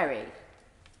Joanna Cherry.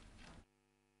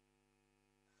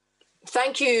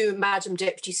 Thank you, Madam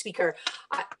Deputy Speaker.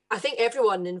 I think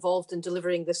everyone involved in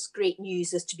delivering this great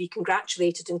news is to be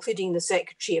congratulated, including the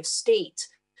Secretary of State.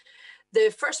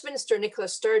 The First Minister, Nicola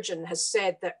Sturgeon, has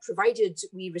said that provided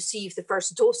we receive the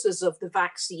first doses of the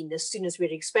vaccine as soon as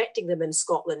we're expecting them in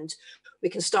Scotland, we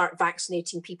can start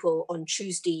vaccinating people on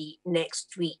Tuesday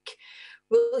next week.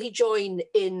 Will he join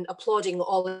in applauding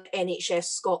all of NHS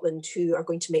Scotland who are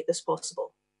going to make this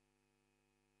possible?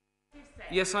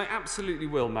 Yes, I absolutely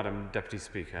will, Madam Deputy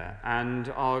Speaker.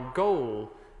 And our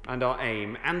goal and our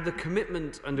aim and the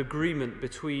commitment and agreement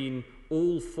between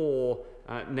all four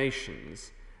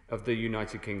nations of the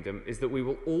United Kingdom is that we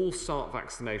will all start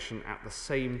vaccination at the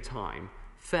same time,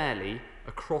 fairly,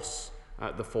 across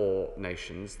the four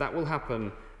nations. That will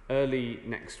happen early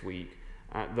next week.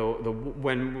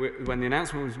 When the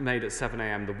announcement was made at 7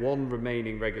 a.m, the one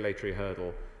remaining regulatory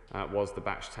hurdle was the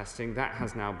batch testing. That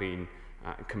has now been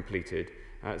completed.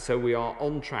 So we are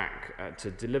on track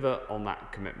to deliver on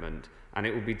that commitment, and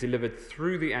it will be delivered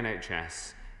through the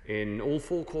NHS in all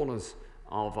four corners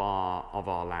of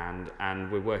our land,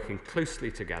 and we're working closely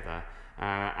together.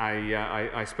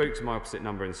 I spoke to my opposite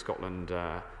number in Scotland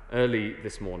early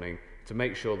this morning to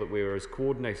make sure that we were as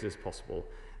coordinated as possible.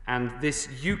 And this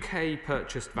UK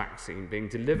purchased vaccine being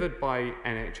delivered by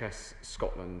NHS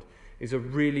Scotland is a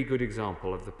really good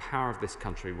example of the power of this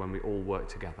country when we all work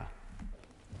together.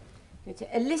 Go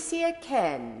to Alicia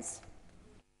Cairns.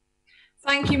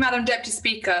 Thank you, Madam Deputy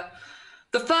Speaker.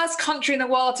 The first country in the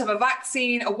world to have a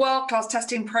vaccine, a world-class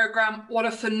testing programme, what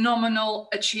a phenomenal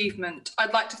achievement.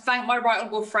 I'd like to thank my right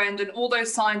honourable friend and all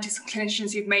those scientists and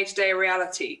clinicians who've made today a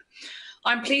reality.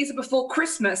 I'm pleased that before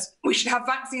Christmas, we should have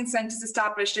vaccine centres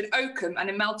established in Oakham and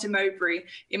in Melton Mowbray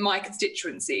in my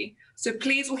constituency. So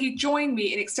please will he join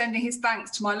me in extending his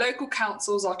thanks to my local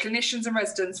councils, our clinicians and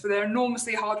residents for their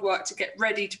enormously hard work to get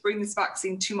ready to bring this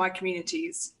vaccine to my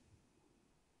communities.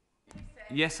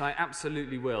 Yes, I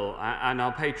absolutely will, and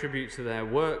I'll pay tribute to their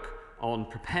work on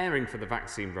preparing for the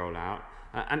vaccine rollout,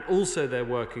 and also their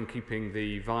work in keeping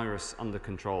the virus under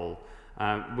control,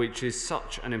 which is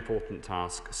such an important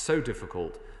task, so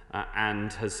difficult,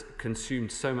 and has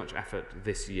consumed so much effort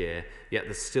this year, yet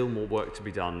there's still more work to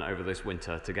be done over this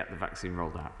winter to get the vaccine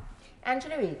rolled out.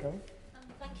 Angela Eagle.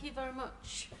 Thank you very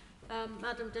much,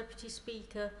 Madam Deputy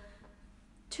Speaker.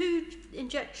 2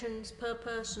 injections per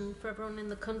person for everyone in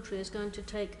the country is going to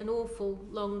take an awful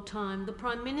long time. The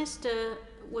Prime Minister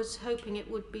was hoping it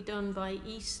would be done by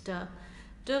Easter.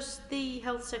 Does the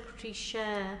Health Secretary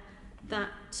share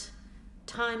that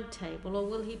timetable, or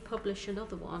will he publish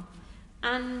another one?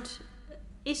 And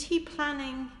is he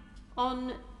planning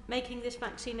on making this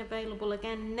vaccine available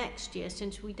again next year,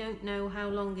 since we don't know how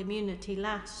long immunity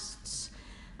lasts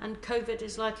and COVID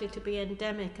is likely to be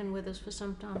endemic and with us for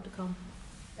some time to come?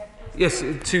 Yes,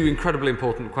 2 incredibly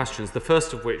important questions, the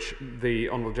first of which the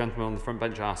honourable gentleman on the front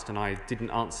bench asked and I didn't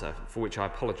answer, for which I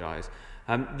apologise.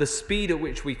 The speed at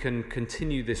which we can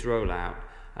continue this rollout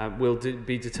will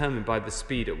be determined by the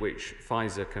speed at which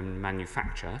Pfizer can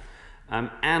manufacture,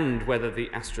 and whether the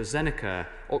AstraZeneca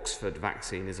Oxford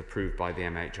vaccine is approved by the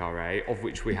MHRA, of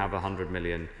which we have 100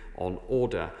 million on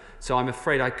order. So I'm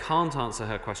afraid I can't answer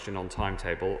her question on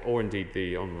timetable, or indeed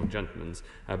the honourable gentleman's,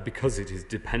 because it is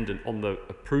dependent on the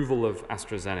approval of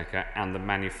AstraZeneca and the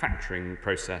manufacturing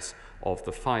process of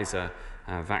the Pfizer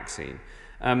vaccine.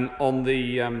 On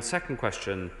the second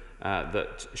question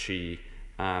that she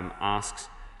asks,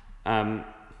 I've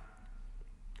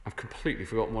completely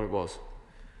forgotten what it was.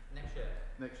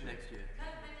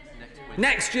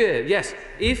 Next year, yes.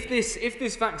 If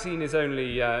this vaccine is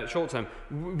only short term,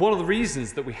 one of the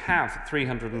reasons that we have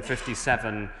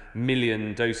 357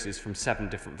 million doses from 7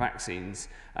 different vaccines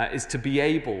is to be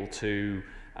able to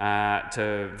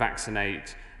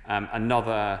vaccinate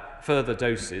another further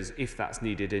doses if that's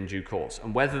needed in due course,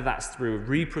 and whether that's through a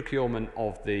reprocurement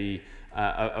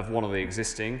of one of the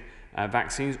existing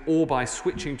vaccines, or by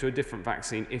switching to a different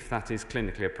vaccine if that is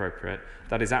clinically appropriate.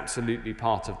 That is absolutely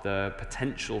part of the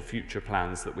potential future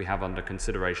plans that we have under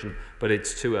consideration, but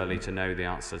it's too early to know the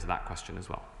answer to that question as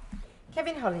well.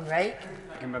 Kevin Hollinrake.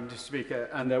 Thank you, Madam Speaker.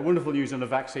 And wonderful news on the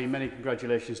vaccine. Many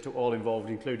congratulations to all involved,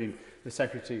 including the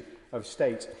Secretary of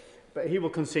State. But he will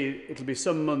concede it'll be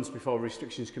some months before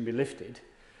restrictions can be lifted.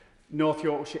 North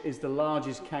Yorkshire is the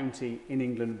largest county in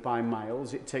England by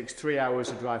miles. It takes 3 hours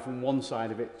to drive from one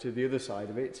side of it to the other side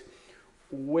of it.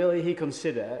 Will he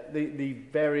consider, the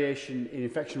variation in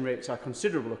infection rates are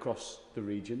considerable across the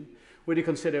region, would he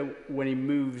consider, when he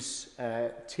moves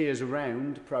tiers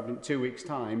around, probably in 2 weeks'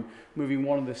 time, moving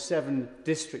one of the 7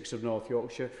 districts of North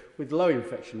Yorkshire with low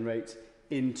infection rates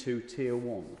into Tier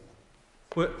 1?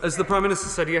 Well, as the Prime Minister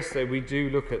said yesterday, we do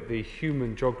look at the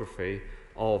human geography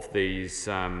of these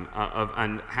and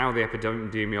how the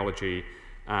epidemiology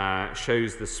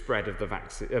shows the spread of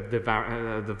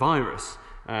the virus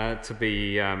to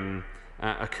be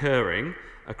occurring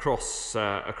across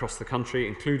the country,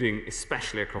 including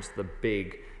especially across the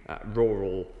big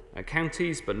rural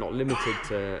counties, but not limited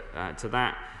to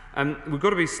that. We've got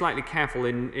to be slightly careful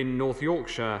in North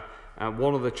Yorkshire.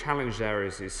 One of the challenged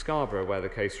areas is Scarborough, where the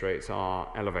case rates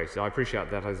are elevated. I appreciate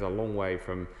that is a long way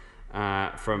from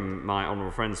my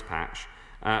honourable friend's patch,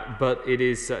 but it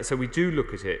is so we do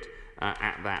look at it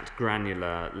at that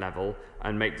granular level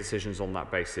and make decisions on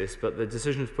that basis. But the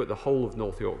decision to put the whole of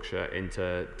North Yorkshire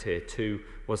into Tier 2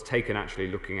 was taken actually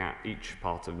looking at each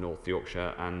part of North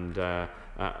Yorkshire and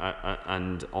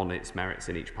on its merits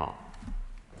in each part.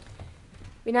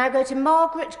 We now go to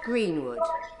Margaret Greenwood.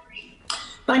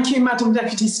 Thank you, Madam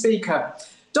Deputy Speaker.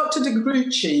 Dr De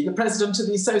Grucci, the President of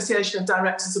the Association of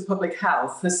Directors of Public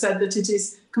Health, has said that it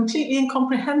is completely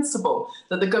incomprehensible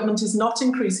that the government is not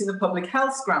increasing the public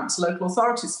health grant to local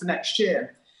authorities for next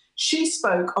year. She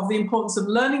spoke of the importance of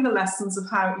learning the lessons of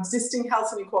how existing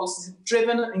health inequalities have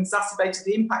driven and exacerbated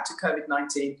the impact of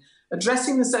COVID-19,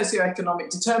 addressing the socio-economic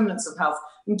determinants of health,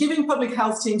 and giving public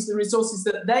health teams the resources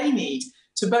that they need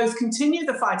to both continue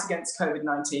the fight against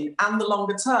COVID-19 and the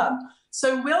longer term.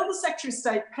 So will the Secretary of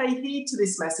State pay heed to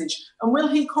this message, and will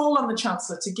he call on the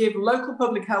Chancellor to give local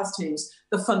public health teams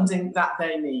the funding that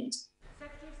they need?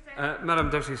 Madam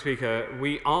Deputy Speaker,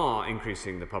 we are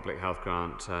increasing the public health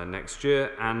grant next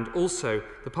year, and also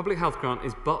the public health grant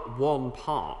is but one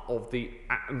part of the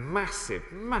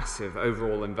massive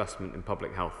overall investment in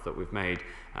public health that we've made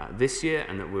this year,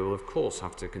 and that we will of course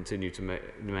have to continue to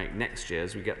make next year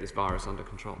as we get this virus under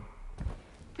control.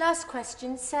 Last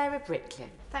question, Sarah Bricklin.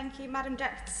 Thank you, Madam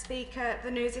Deputy Speaker. The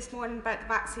news this morning about the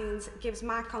vaccines gives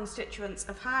my constituents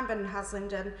of Hyndburn and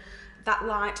Haslingden that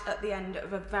light at the end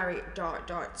of a very dark,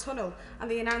 dark tunnel. And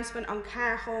the announcement on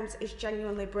care homes is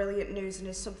genuinely brilliant news and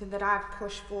is something that I've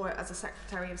pushed for as a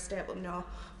Secretary of State will know,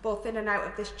 both in and out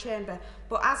of this chamber.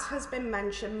 But as has been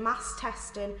mentioned, mass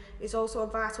testing is also a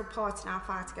vital part in our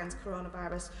fight against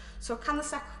coronavirus. So can the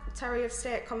Secretary of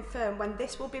State confirm when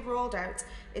this will be rolled out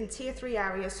in Tier 3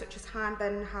 areas such as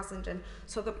Hyndburn and Haslingden,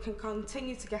 so that we can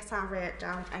continue to get our rate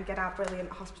down and get our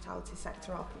brilliant hospitality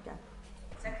sector up again?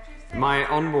 My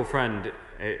honourable friend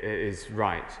is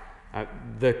right.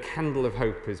 The candle of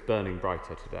hope is burning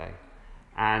brighter today.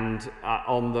 And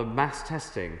on the mass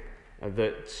testing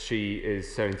that she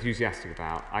is so enthusiastic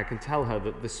about, I can tell her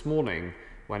that this morning,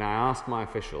 when I asked my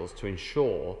officials to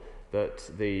ensure that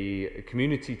the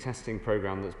community testing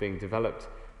programme that's being developed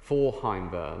for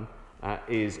Hyndburn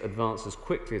is advanced as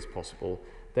quickly as possible,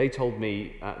 they told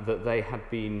me that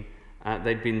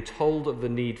they'd been told of the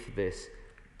need for this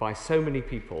by so many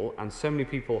people, and so many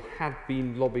people had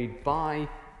been lobbied by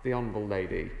the Honourable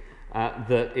Lady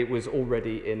that it was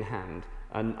already in hand.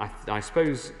 And I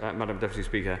suppose, Madam Deputy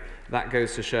Speaker, that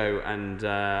goes to show,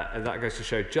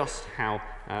 just how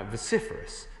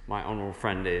vociferous my honourable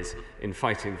friend is in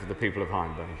fighting for the people of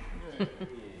Hyndburn.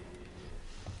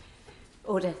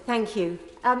 Order. Thank you.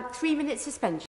 3 minutes suspension.